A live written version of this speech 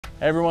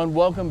Hey everyone,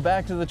 welcome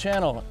back to the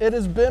channel. It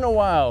has been a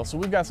while, so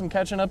we've got some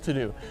catching up to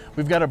do.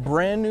 We've got a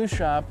brand new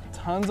shop,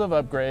 tons of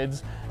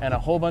upgrades, and a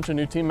whole bunch of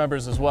new team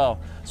members as well.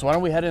 So why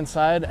don't we head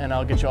inside and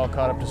I'll get you all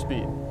caught up to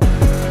speed.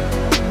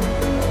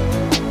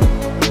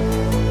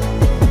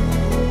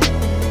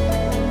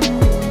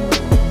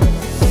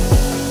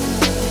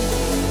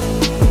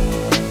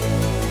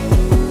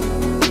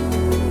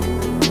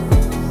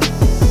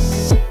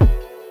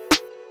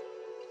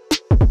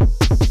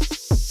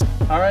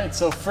 All right,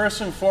 so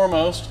first and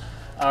foremost,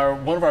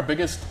 one of our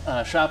biggest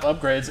shop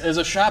upgrades is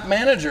a shop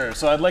manager.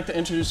 So I'd like to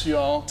introduce you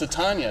all to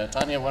Tanya.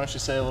 Tanya, why don't you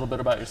say a little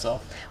bit about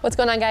yourself? What's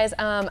going on, guys?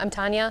 I'm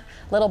Tanya.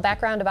 Little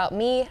background about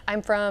me.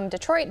 I'm from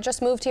Detroit,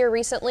 just moved here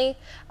recently.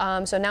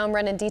 So now I'm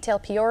running Detail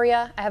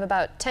Peoria. I have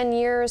about 10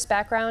 years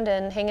background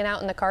in hanging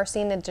out in the car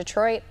scene in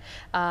Detroit.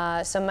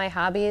 Some of my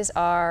hobbies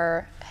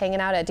are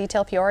hanging out at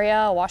Detail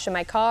Peoria, washing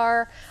my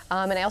car,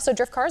 and I also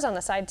drift cars on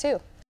the side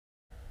too.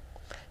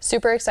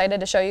 Super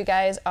excited to show you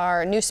guys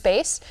our new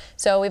space.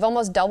 So we've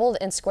almost doubled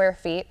in square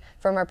feet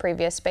from our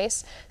previous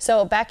space.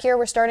 So back here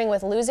we're starting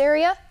with Lou's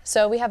area.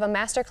 So we have a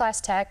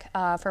masterclass tech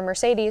from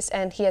Mercedes,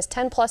 and he has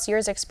 10+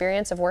 years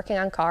experience of working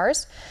on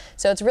cars.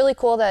 So it's really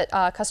cool that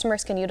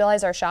customers can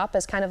utilize our shop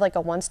as kind of like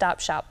a one-stop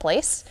shop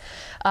place.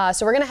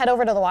 So we're gonna head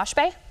over to the wash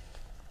bay.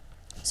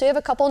 So you have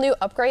a couple new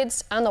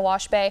upgrades on the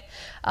wash bay.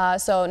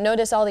 So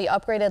notice all the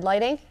upgraded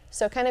lighting.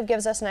 So it kind of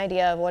gives us an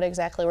idea of what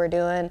exactly we're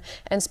doing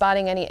and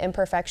spotting any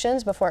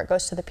imperfections before it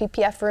goes to the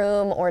PPF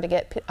room or to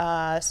get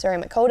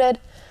ceramic coated.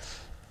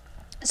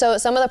 So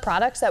some of the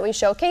products that we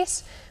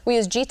showcase, we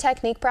use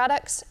G-Technique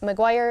products,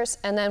 Meguiar's,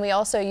 and then we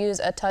also use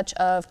a touch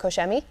of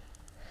Koshemi.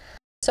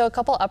 So a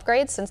couple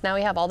upgrades, since now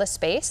we have all this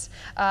space.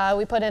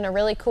 We put in a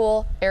really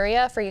cool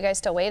area for you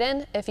guys to wait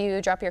in. If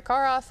you drop your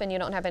car off and you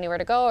don't have anywhere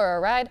to go or a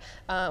ride,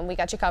 we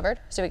got you covered.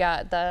 So we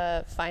got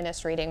the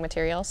finest reading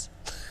materials.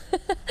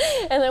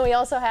 And then we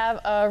also have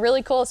a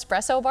really cool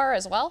espresso bar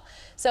as well.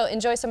 So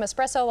enjoy some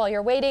espresso while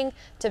you're waiting.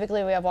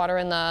 Typically we have water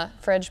in the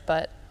fridge,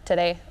 but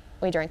today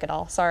we drank it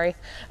all, sorry.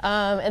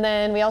 And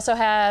then we also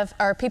have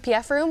our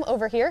PPF room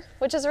over here,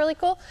 which is really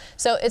cool.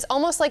 So it's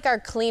almost like our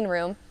clean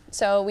room.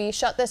 So we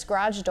shut this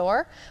garage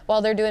door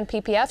while they're doing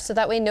PPF, so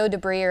that way no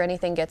debris or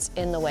anything gets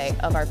in the way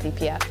of our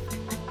PPF.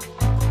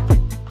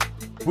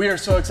 We are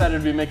so excited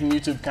to be making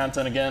YouTube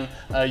content again.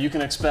 You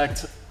can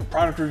expect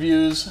product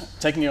reviews,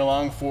 taking you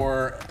along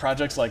for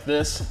projects like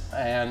this,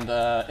 and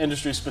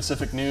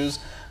industry-specific news.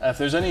 If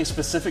there's any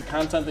specific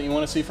content that you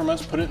want to see from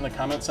us, put it in the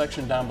comment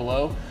section down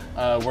below.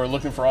 We're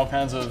looking for all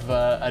kinds of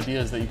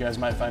ideas that you guys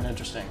might find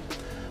interesting.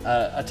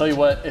 I tell you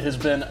what, it has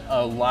been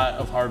a lot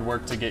of hard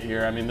work to get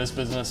here. I mean, this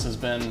business has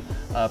been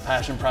a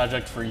passion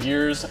project for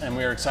years, and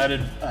we are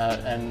excited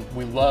and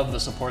we love the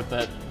support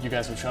that you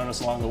guys have shown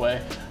us along the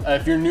way.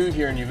 If you're new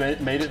here and you've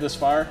made it this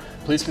far,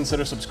 please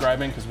consider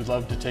subscribing, because we'd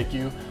love to take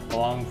you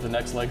along the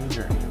next leg of the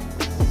journey.